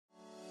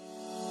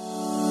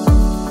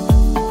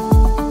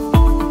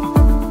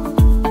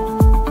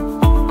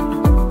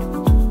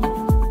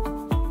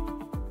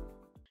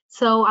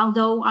So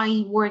although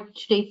I work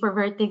today for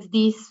Vertex,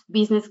 this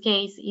business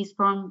case is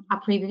from a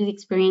previous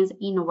experience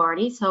in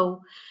Novartis.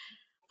 So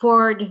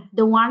for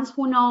the ones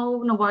who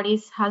know,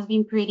 Novartis has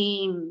been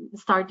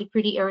started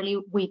pretty early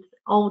with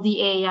all the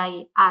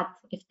AI at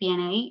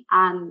FP&A,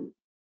 and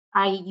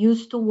I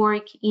used to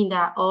work in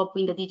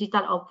the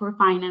digital op for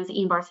finance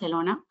in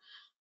Barcelona,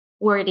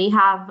 where they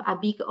have a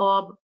big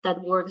op that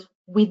works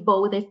with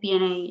both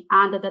FP&A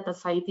and the data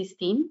scientist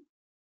team.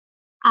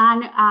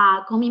 And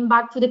coming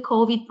back to the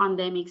COVID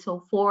pandemic,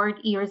 so 4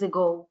 years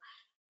ago,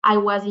 I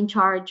was in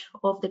charge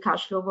of the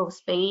cash flow of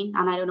Spain.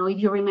 And I don't know if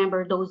you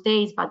remember those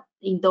days, but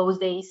in those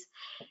days,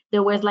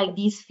 there was like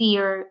this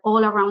fear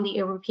all around the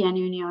European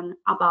Union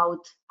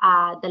about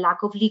the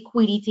lack of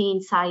liquidity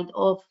inside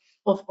of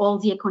all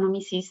the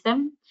economy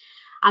system.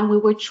 And we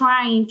were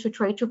trying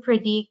to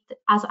predict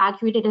as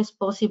accurate as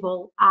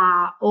possible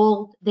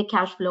all the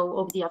cash flow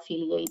of the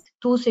affiliate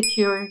to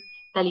secure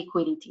the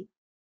liquidity.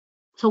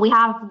 So we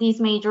have these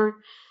major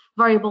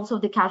variables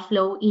of the cash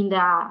flow in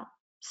the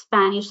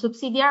Spanish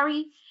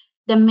subsidiary.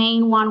 The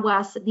main one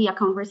was the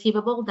account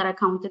receivable that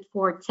accounted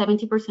for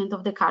 70%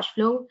 of the cash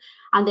flow.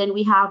 And then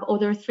we have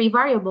other 3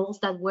 variables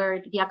that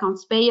were the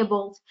accounts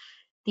payables,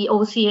 the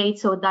OCA,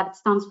 so that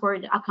stands for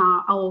the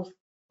account of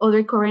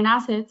other current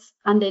assets,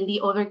 and then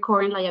the other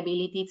current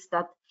liabilities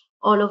that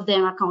all of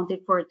them accounted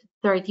for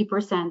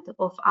 30%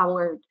 of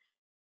our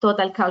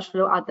total cash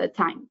flow at that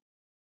time.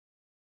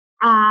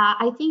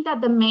 I think that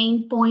the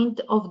main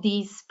point of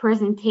this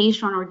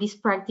presentation or this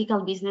practical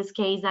business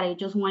case that I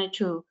just wanted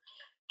to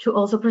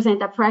also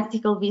present a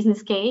practical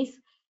business case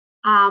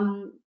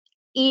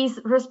is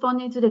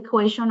responding to the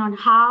question on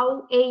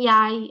how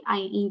AI,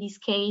 in this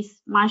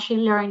case,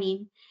 machine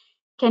learning,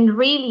 can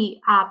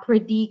really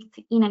predict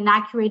in an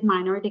accurate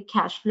manner the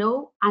cash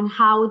flow, and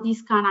how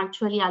this can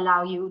actually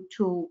allow you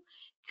to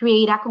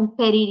create a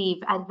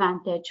competitive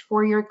advantage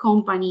for your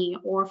company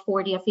or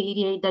for the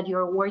affiliate that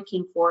you're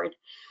working for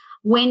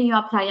when you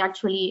apply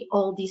actually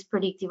all these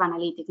predictive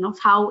analytics, not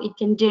how it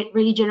can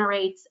really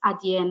generate at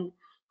the end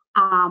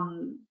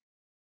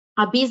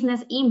a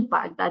business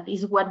impact. That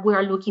is what we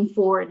are looking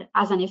for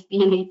as an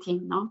FP&A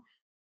team. No?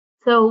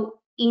 So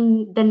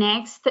in the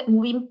next,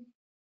 moving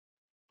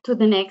to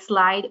the next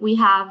slide, we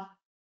have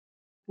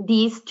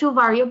these 2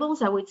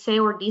 variables, I would say,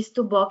 or these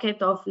 2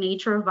 buckets of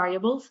nature of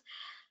variables.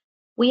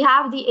 We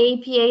have the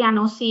APA and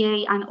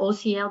OCA and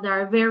OCL that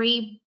are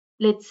very,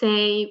 let's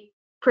say,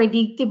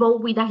 predictable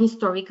with the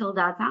historical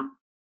data.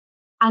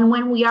 And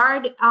when we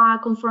are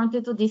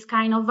confronted to this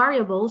kind of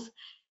variables,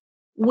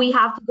 we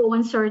have to go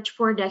and search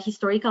for the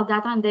historical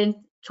data and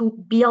then to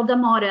build a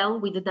model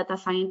with the data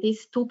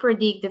scientists to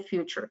predict the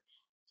future.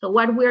 So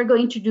what we're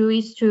going to do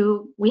is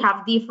we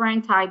have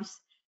different types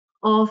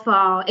of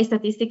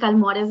statistical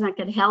models that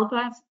can help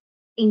us.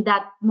 In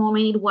that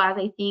moment, it was,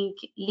 I think,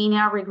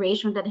 linear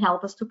regression that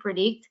helped us to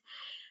predict.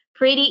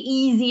 Pretty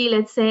easy,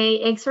 let's say,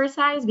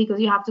 exercise,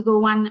 because you have to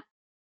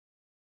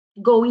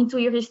go into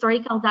your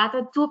historical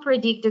data to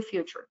predict the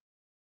future.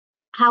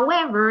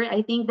 However,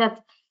 I think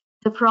that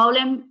the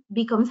problem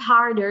becomes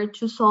harder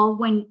to solve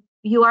when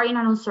you are in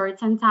an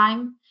uncertain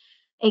time.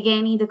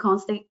 Again, in the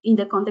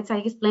context I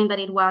explained that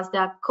it was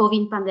the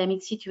COVID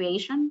pandemic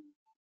situation.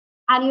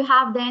 And you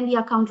have then the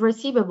account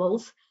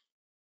receivables,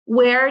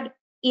 where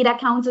it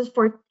accounts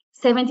for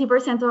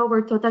 70% of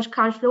our total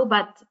cash flow,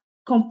 but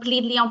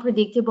completely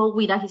unpredictable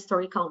with a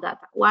historical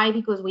data. Why?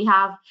 Because we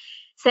have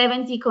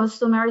 70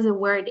 customers that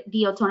were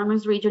the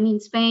autonomous region in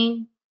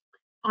Spain.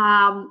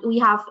 We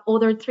have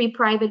other 3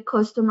 private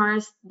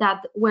customers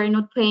that were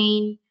not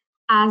paying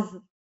as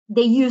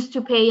they used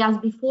to pay as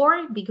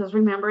before, because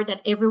remember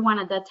that everyone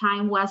at that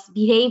time was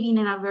behaving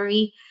in a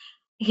very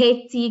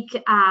hectic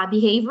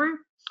behavior.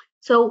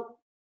 So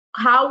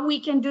how we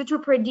can do to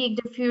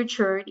predict the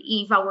future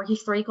if our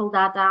historical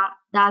data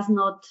does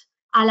not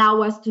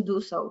allow us to do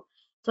so?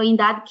 So in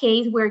that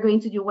case, we're going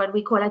to do what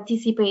we call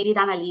anticipated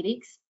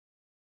analytics.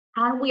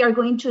 And we are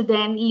going to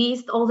then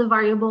list all the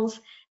variables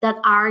that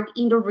are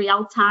in the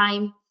real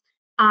time,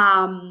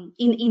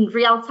 in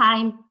real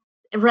time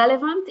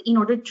relevant in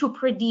order to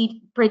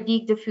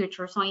predict the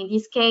future. So in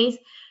this case,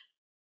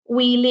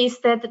 we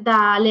listed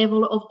the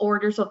level of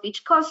orders of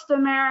each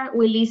customer.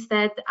 We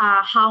listed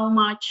how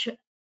much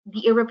the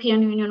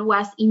European Union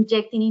was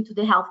injecting into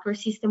the healthcare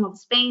system of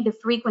Spain, the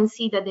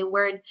frequency that they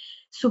were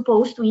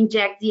supposed to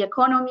inject the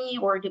economy,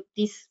 or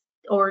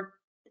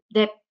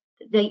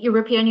the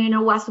European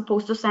Union was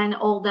supposed to send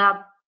all the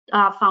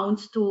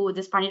funds to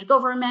the Spanish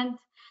government.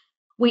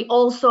 We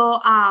also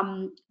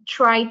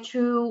try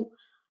to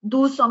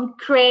do some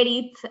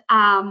credit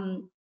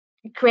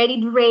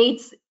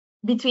rates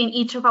between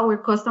each of our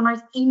customers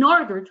in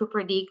order to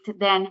predict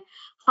then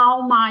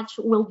how much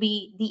will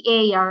be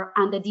the AR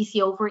and the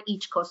DCO for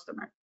each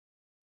customer.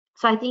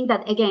 So I think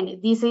that, again,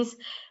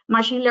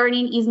 machine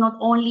learning is not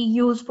only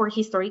used for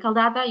historical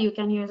data. You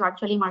can use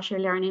actually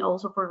machine learning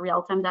also for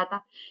real-time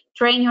data.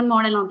 Train your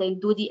model and then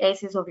do the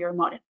essays of your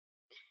model.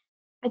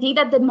 I think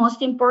that the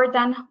most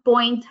important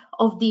point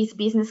of this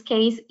business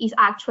case is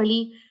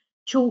actually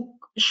to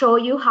show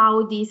you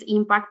how this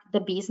impacts the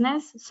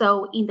business.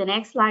 So in the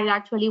next slide,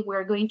 actually,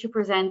 we're going to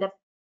present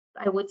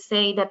I would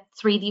say that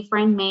 3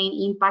 different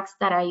main impacts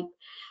that I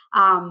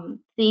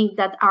think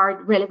that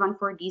are relevant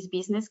for this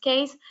business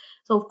case.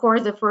 So of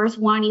course, the first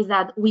one is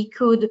that we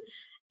could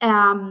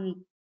not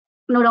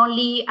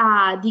only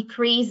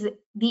decrease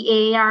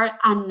the AR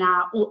and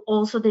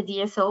also the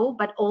DSO,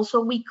 but also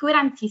we could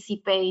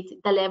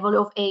anticipate the level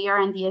of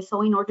AR and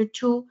DSO in order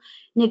to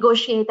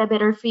negotiate a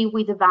better fee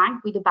with the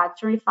bank, with the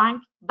battery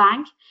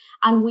bank.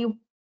 And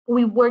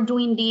we were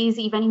doing this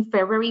even in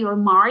February or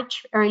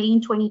March, early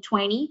in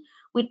 2020,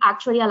 which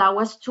actually allow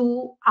us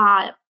to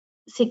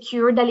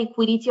secure the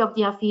liquidity of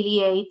the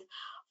affiliate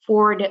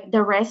for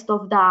the rest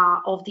of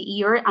the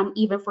year and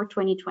even for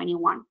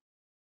 2021.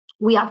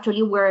 We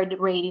actually were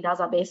rated as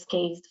a best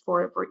case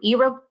for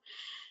Europe.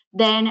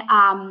 Then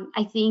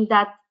I think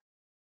that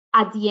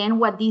at the end,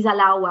 what this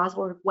allow us,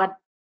 or what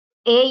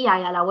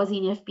AI allow us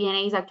in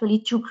FP&A, is actually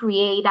to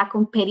create a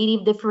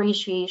competitive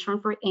differentiation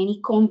for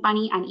any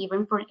company and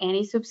even for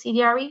any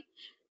subsidiary.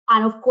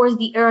 And of course,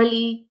 the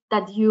early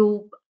that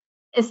you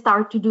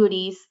start to do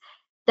this,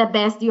 the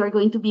best you are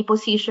going to be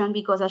positioned,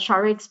 because as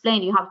Shari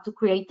explained, you have to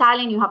create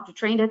talent, you have to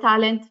train the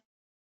talent.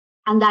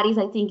 And that is,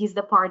 I think, is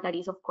the part that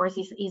is, of course,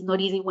 is not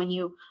easy when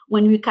you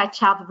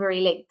catch up very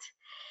late.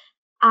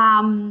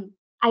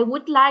 I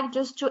would like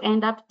just to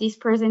end up this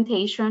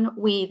presentation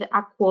with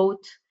a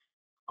quote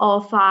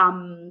of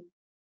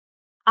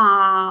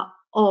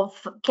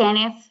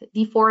Kenneth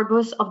D.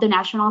 Forbes of the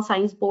National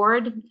Science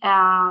Board.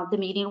 The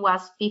meeting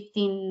was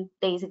 15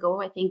 days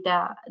ago. I think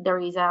that there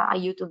is a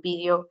YouTube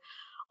video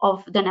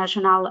of the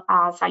National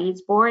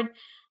Science Board.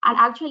 And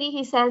actually,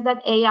 he says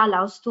that AI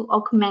allows to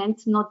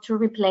augment, not to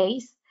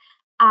replace.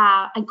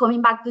 And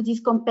coming back to this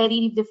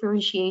competitive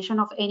differentiation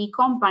of any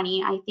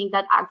company, I think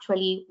that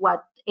actually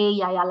what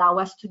AI allow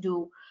us to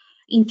do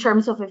in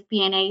terms of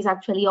FP&A is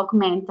actually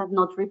augment and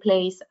not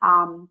replace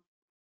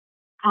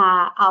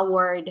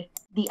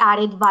the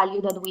added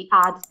value that we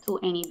add to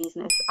any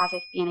business as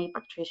FP&A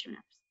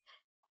practitioners.